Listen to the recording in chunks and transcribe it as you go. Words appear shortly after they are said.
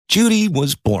Judy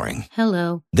was boring.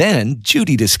 Hello. Then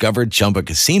Judy discovered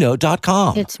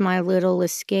ChumbaCasino.com. It's my little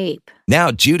escape. Now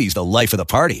Judy's the life of the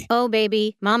party. Oh,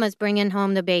 baby, mama's bringing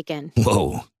home the bacon.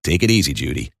 Whoa, take it easy,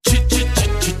 Judy.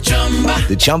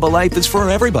 The Chumba life is for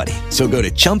everybody. So go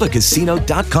to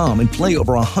ChumbaCasino.com and play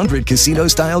over 100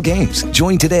 casino-style games.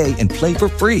 Join today and play for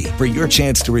free for your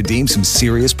chance to redeem some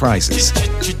serious prizes.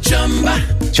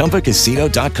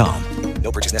 ChumbaCasino.com.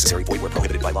 No purchase necessary. Void where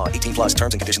prohibited by law. 18 plus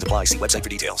terms and conditions apply. See website for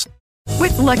details.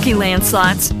 With Lucky Land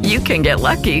Slots, you can get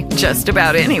lucky just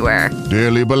about anywhere.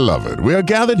 Dearly beloved, we are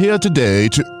gathered here today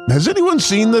to... Has anyone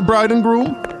seen the bride and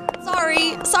groom?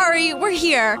 Sorry, we're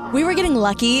here. We were getting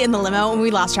lucky in the limo and we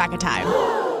lost track of time.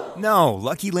 No,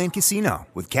 Lucky Land Casino,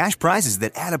 with cash prizes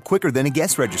that add up quicker than a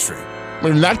guest registry.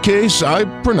 In that case, I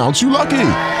pronounce you lucky.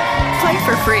 Play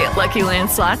for free at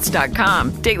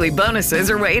LuckyLandSlots.com. Daily bonuses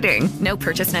are waiting. No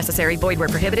purchase necessary. Void where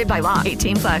prohibited by law.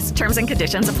 18 plus. Terms and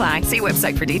conditions apply. See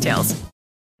website for details.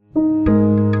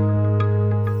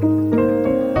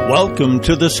 Welcome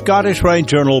to the Scottish Rite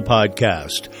Journal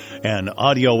podcast, an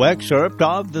audio excerpt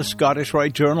of the Scottish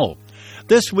Rite Journal.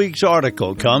 This week's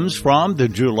article comes from the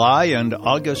July and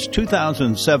August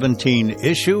 2017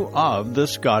 issue of the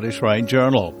Scottish Rite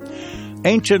Journal.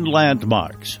 Ancient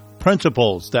Landmarks,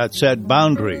 Principles That Set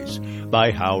Boundaries by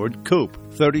Howard Koop,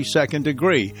 32nd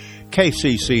degree,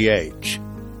 KCCH.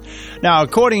 Now,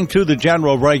 according to the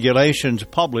general regulations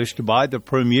published by the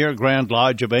Premier Grand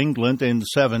Lodge of England in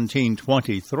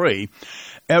 1723,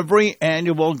 every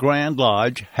annual Grand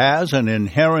Lodge has an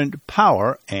inherent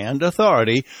power and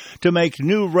authority to make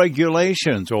new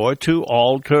regulations or to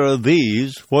alter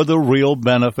these for the real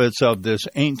benefits of this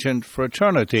ancient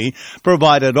fraternity,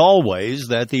 provided always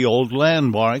that the old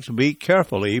landmarks be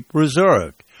carefully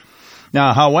preserved.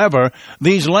 Now, however,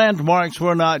 these landmarks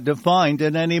were not defined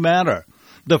in any manner.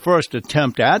 The first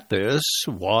attempt at this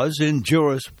was in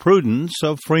Jurisprudence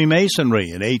of Freemasonry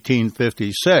in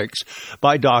 1856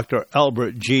 by Dr.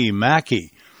 Albert G.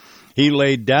 Mackey. He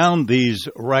laid down these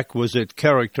requisite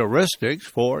characteristics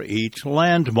for each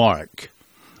landmark.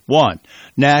 1.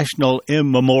 National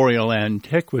immemorial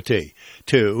antiquity.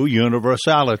 2.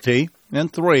 Universality.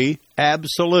 And 3.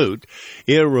 Absolute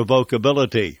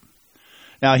irrevocability.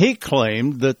 Now, he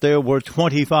claimed that there were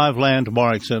 25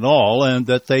 landmarks in all and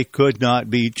that they could not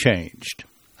be changed.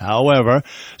 However,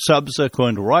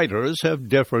 subsequent writers have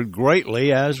differed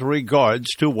greatly as regards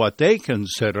to what they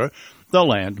consider the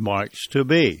landmarks to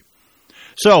be.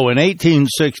 So, in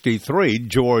 1863,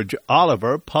 George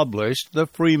Oliver published the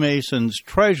Freemasons'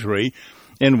 Treasury,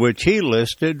 in which he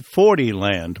listed 40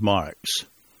 landmarks.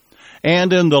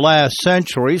 And in the last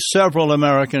century, several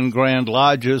American Grand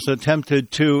Lodges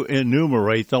attempted to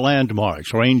enumerate the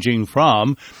landmarks, ranging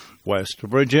from West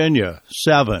Virginia,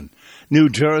 7, New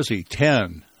Jersey,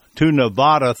 10, to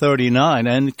Nevada, 39,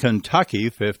 and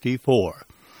Kentucky, 54.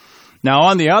 Now,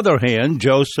 on the other hand,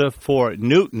 Joseph Fort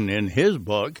Newton, in his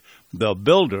book, The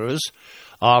Builders,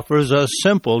 offers a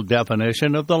simple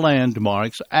definition of the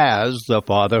landmarks as the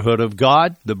fatherhood of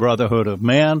God, the brotherhood of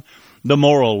man, the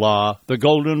moral law, the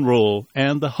golden rule,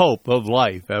 and the hope of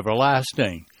life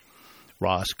everlasting.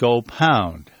 Roscoe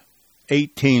Pound,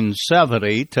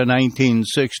 1870 to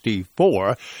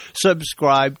 1964,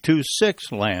 subscribed to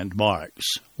 6 landmarks.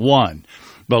 1.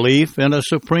 Belief in a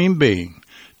supreme being.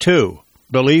 2.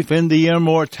 Belief in the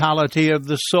immortality of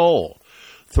the soul.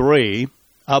 3.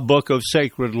 A book of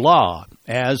sacred law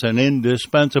as an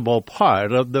indispensable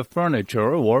part of the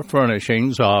furniture or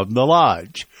furnishings of the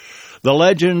lodge. The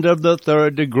legend of the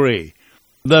third degree,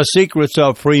 the secrets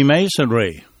of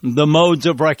Freemasonry, the modes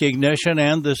of recognition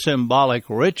and the symbolic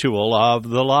ritual of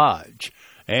the lodge.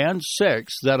 And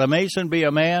 6, that a Mason be a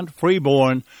man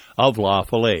freeborn of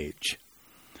lawful age.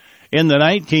 In the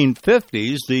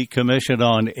 1950s, the Commission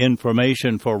on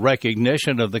Information for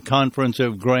Recognition of the Conference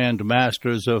of Grand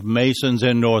Masters of Masons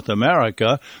in North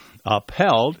America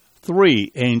upheld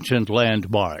 3 ancient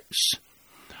landmarks.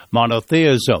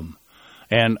 Monotheism,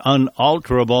 an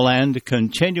unalterable and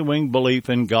continuing belief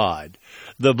in God,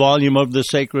 the volume of the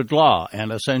sacred law,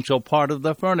 an essential part of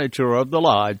the furniture of the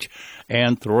lodge,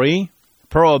 and 3,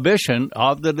 prohibition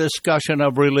of the discussion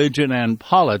of religion and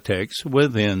politics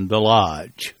within the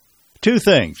lodge. 2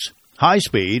 things, high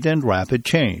speed and rapid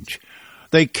change.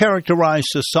 They characterize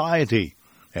society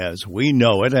as we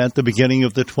know it at the beginning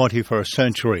of the 21st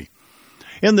century.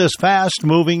 In this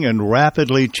fast-moving and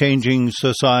rapidly changing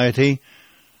society,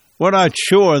 we're not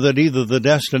sure that either the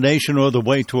destination or the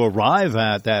way to arrive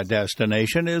at that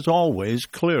destination is always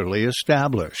clearly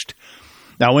established.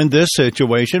 Now, in this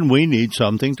situation, we need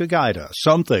something to guide us,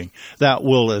 something that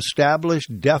will establish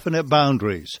definite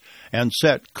boundaries and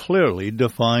set clearly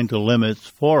defined limits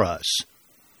for us.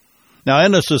 Now,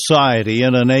 in a society,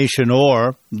 in a nation,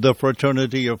 or the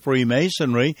fraternity of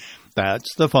Freemasonry,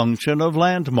 that's the function of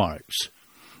landmarks.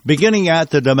 Beginning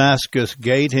at the Damascus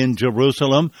Gate in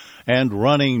Jerusalem and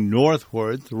running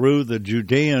northward through the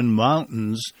Judean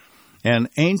mountains, an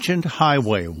ancient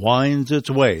highway winds its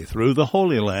way through the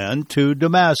Holy Land to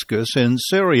Damascus in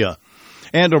Syria,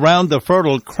 and around the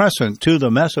Fertile Crescent to the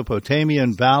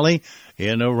Mesopotamian Valley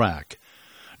in Iraq.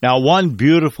 Now, one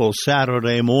beautiful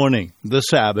Saturday morning, the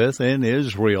Sabbath in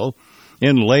Israel,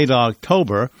 in late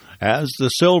October, as the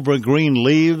silver-green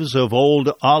leaves of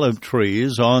old olive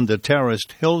trees on the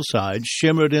terraced hillside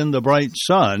shimmered in the bright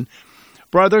sun,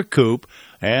 Brother Coop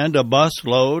and a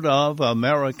busload of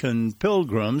American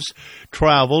pilgrims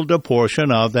traveled a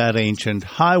portion of that ancient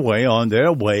highway on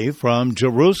their way from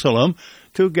Jerusalem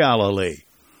to Galilee.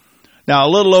 Now,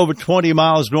 a little over 20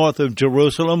 miles north of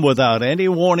Jerusalem, without any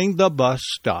warning, the bus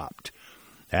stopped.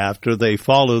 After they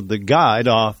followed the guide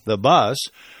off the bus,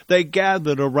 they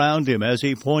gathered around him as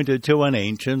he pointed to an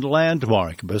ancient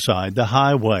landmark beside the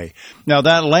highway. Now,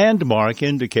 that landmark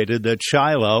indicated that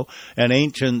Shiloh, an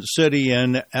ancient city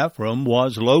in Ephraim,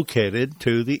 was located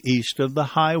to the east of the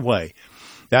highway.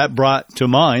 That brought to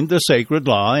mind the sacred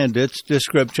law and its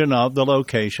description of the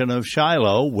location of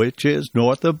Shiloh, which is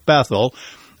north of Bethel,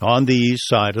 on the east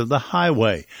side of the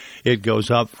highway. It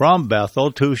goes up from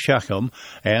Bethel to Shechem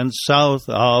and south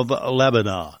of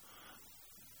Lebanon.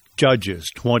 Judges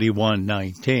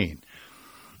 21:19.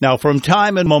 Now, from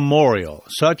time immemorial,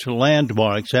 such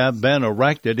landmarks have been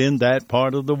erected in that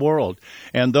part of the world,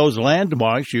 and those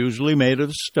landmarks, usually made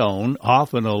of stone,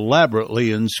 often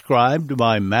elaborately inscribed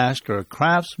by master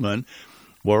craftsmen,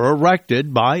 were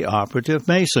erected by operative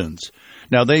masons.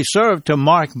 Now, they serve to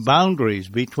mark boundaries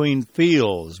between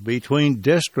fields, between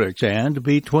districts, and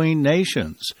between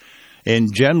nations.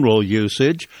 In general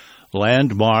usage,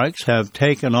 landmarks have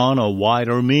taken on a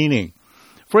wider meaning.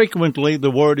 Frequently,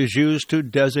 the word is used to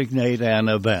designate an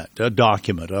event, a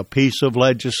document, a piece of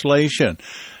legislation,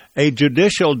 a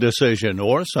judicial decision,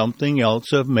 or something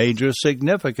else of major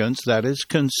significance that is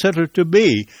considered to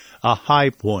be a high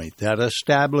point that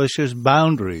establishes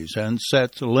boundaries and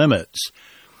sets limits.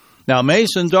 Now,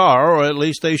 Masons are, or at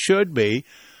least they should be,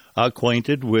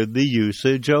 acquainted with the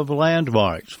usage of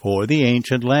landmarks, for the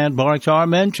ancient landmarks are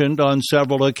mentioned on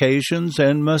several occasions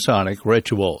in Masonic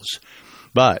rituals.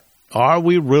 But are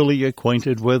we really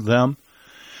acquainted with them?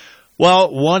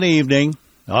 Well, one evening,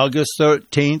 August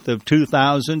 13th of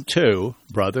 2002,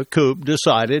 Brother Coop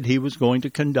decided he was going to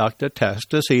conduct a test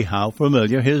to see how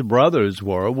familiar his brothers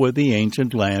were with the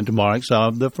ancient landmarks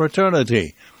of the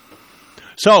fraternity.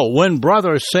 So, when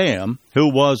Brother Sam,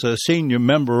 who was a senior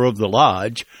member of the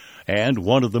lodge and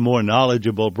one of the more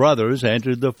knowledgeable brothers,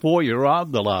 entered the foyer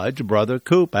of the lodge, Brother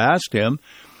Coop asked him,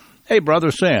 "Hey, Brother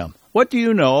Sam, what do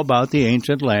you know about the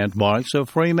ancient landmarks of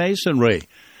Freemasonry?"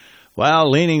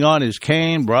 Well, leaning on his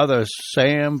cane, Brother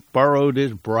Sam furrowed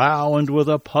his brow and with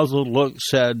a puzzled look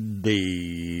said,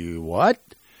 "The what?"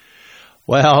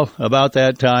 Well, about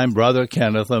that time, Brother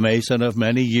Kenneth, a Mason of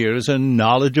many years and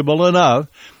knowledgeable enough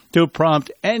to prompt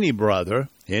any brother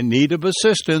in need of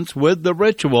assistance with the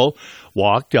ritual,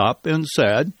 walked up and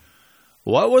said,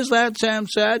 "What was that?" Sam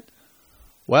said.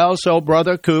 Well, so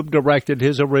Brother Coop directed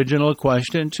his original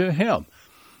question to him.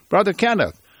 "Brother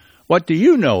Kenneth, what do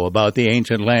you know about the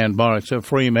ancient landmarks of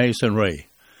Freemasonry?"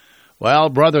 Well,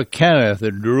 Brother Kenneth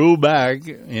drew back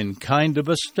in kind of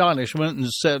astonishment and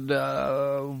said,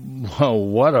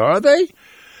 "What are they?"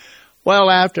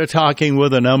 Well, after talking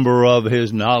with a number of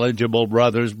his knowledgeable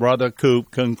brothers, Brother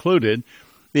Coop concluded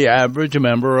the average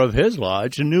member of his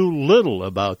lodge knew little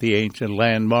about the ancient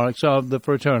landmarks of the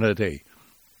fraternity.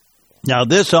 Now,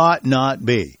 this ought not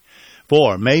be,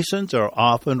 for Masons are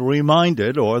often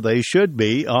reminded, or they should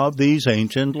be, of these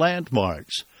ancient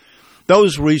landmarks.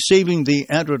 Those receiving the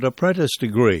Entered Apprentice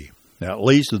degree, at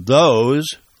least those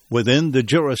within the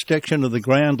jurisdiction of the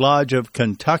Grand Lodge of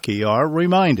Kentucky, are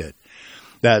reminded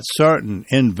that certain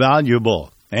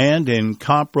invaluable and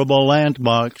incomparable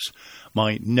landmarks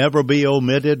might never be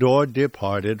omitted or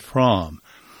departed from.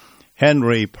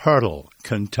 Henry Pirtle,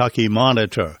 Kentucky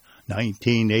Monitor,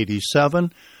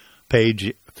 1987,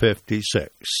 page 56.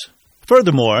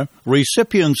 Furthermore,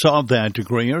 recipients of that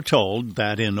degree are told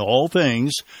that in all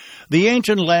things, the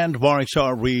ancient landmarks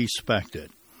are respected.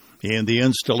 In the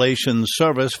installation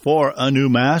service for a new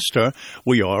master,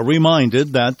 we are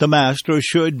reminded that the master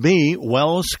should be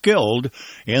well skilled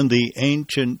in the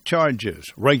ancient charges,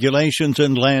 regulations,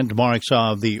 and landmarks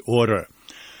of the order.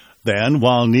 Then,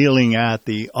 while kneeling at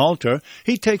the altar,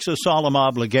 he takes a solemn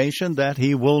obligation that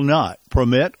he will not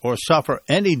permit or suffer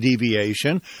any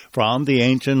deviation from the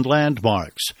ancient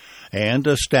landmarks, and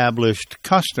established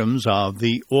customs of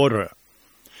the order.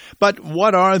 But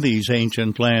what are these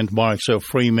ancient landmarks of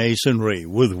Freemasonry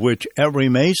with which every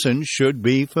Mason should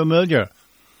be familiar?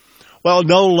 Well,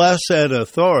 no less an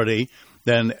authority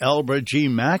than Elbert G.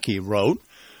 Mackey wrote,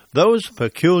 "Those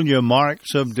peculiar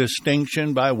marks of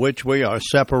distinction by which we are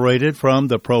separated from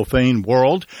the profane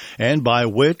world and by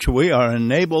which we are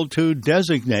enabled to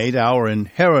designate our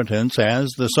inheritance as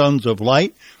the sons of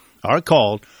light are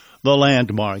called the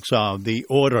landmarks of the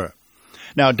order."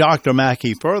 Now, Dr.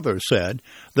 Mackey further said,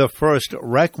 "The first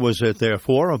requisite,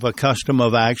 therefore, of a custom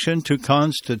of action to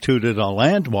constitute it a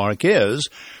landmark is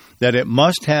that it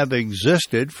must have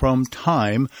existed from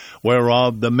time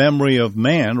whereof the memory of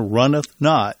man runneth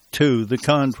not to the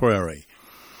contrary.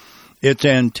 Its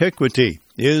antiquity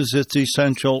is its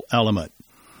essential element."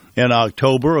 In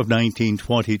October of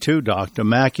 1922, Dr.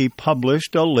 Mackey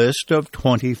published a list of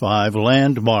 25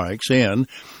 landmarks in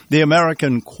the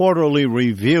American Quarterly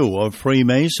Review of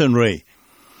Freemasonry.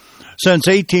 Since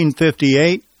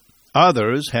 1858,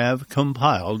 others have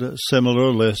compiled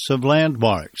similar lists of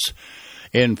landmarks.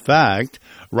 In fact,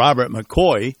 Robert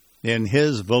McCoy, in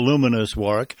his voluminous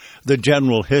work, The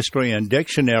General History and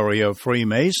Dictionary of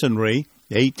Freemasonry,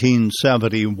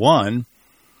 1871,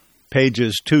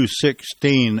 pages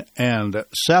 216 and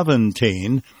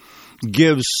 17,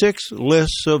 gives 6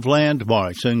 lists of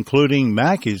landmarks, including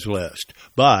Mackey's list.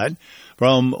 But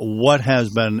from what has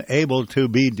been able to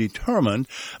be determined,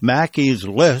 Mackey's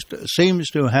list seems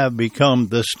to have become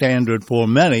the standard for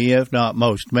many, if not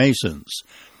most, Masons.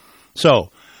 So,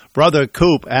 Brother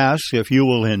Coop asks if you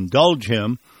will indulge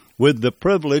him with the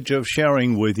privilege of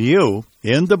sharing with you,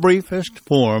 in the briefest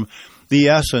form, the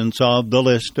essence of the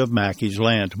list of Mackey's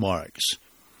landmarks.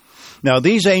 Now,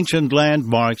 these ancient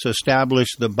landmarks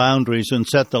established the boundaries and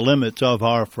set the limits of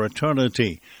our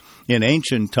fraternity. In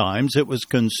ancient times, it was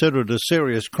considered a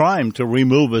serious crime to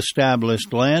remove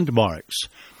established landmarks.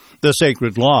 The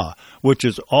sacred law, which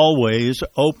is always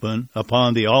open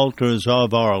upon the altars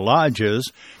of our lodges,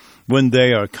 when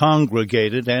they are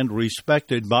congregated and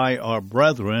respected by our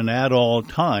brethren at all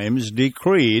times,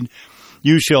 decreed,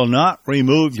 "You shall not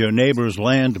remove your neighbor's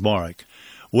landmark,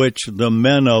 which the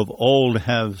men of old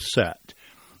have set."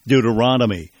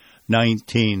 Deuteronomy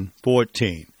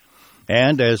 19:14.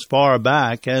 And as far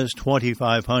back as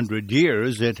 2,500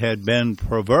 years, it had been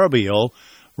proverbial,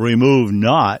 "Remove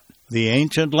not the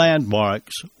ancient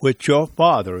landmarks which your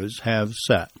fathers have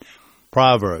set."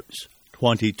 Proverbs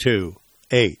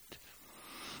 22:8.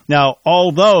 Now,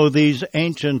 although these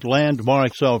ancient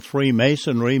landmarks of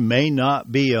Freemasonry may not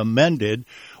be amended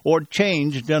or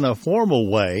changed in a formal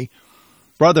way,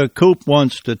 Brother Coop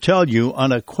wants to tell you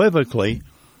unequivocally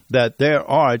that there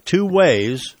are 2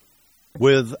 ways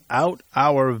without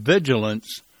our vigilance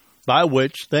by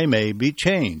which they may be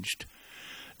changed.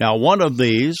 Now, one of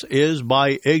these is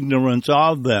by ignorance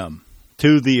of them,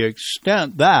 to the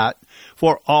extent that,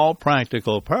 for all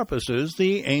practical purposes,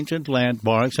 the ancient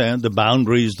landmarks and the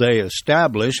boundaries they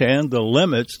establish and the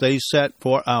limits they set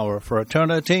for our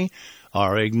fraternity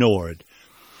are ignored.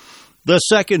 The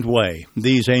second way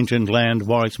these ancient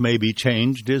landmarks may be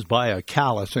changed is by a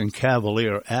callous and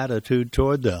cavalier attitude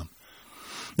toward them.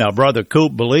 Now, Brother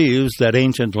Coop believes that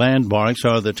ancient landmarks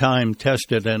are the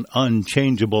time-tested and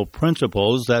unchangeable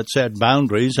principles that set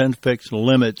boundaries and fix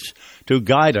limits to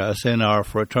guide us in our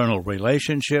fraternal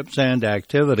relationships and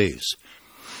activities.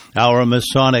 Our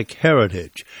Masonic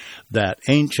heritage, that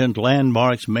ancient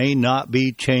landmarks may not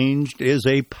be changed, is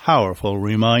a powerful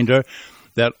reminder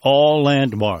that all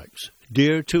landmarks,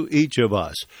 dear to each of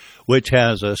us, which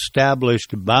has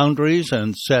established boundaries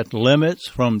and set limits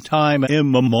from time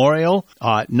immemorial,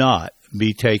 ought not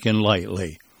be taken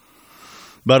lightly.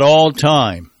 But all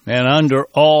time and under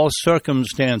all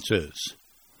circumstances,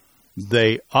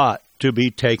 they ought to be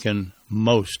taken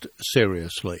most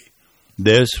seriously.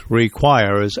 This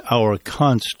requires our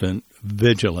constant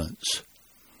vigilance.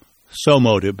 So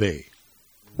mote it be.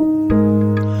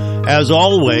 As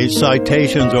always,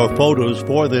 citations or photos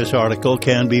for this article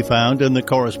can be found in the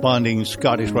corresponding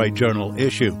Scottish Rite Journal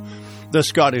issue. The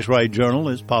Scottish Rite Journal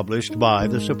is published by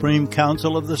the Supreme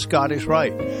Council of the Scottish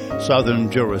Rite,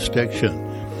 Southern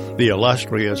Jurisdiction. The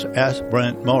illustrious S.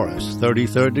 Brent Morris,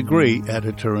 33rd Degree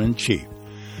Editor-in-Chief.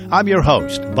 I'm your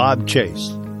host, Bob Chase,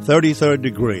 33rd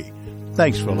Degree.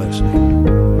 Thanks for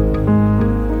listening.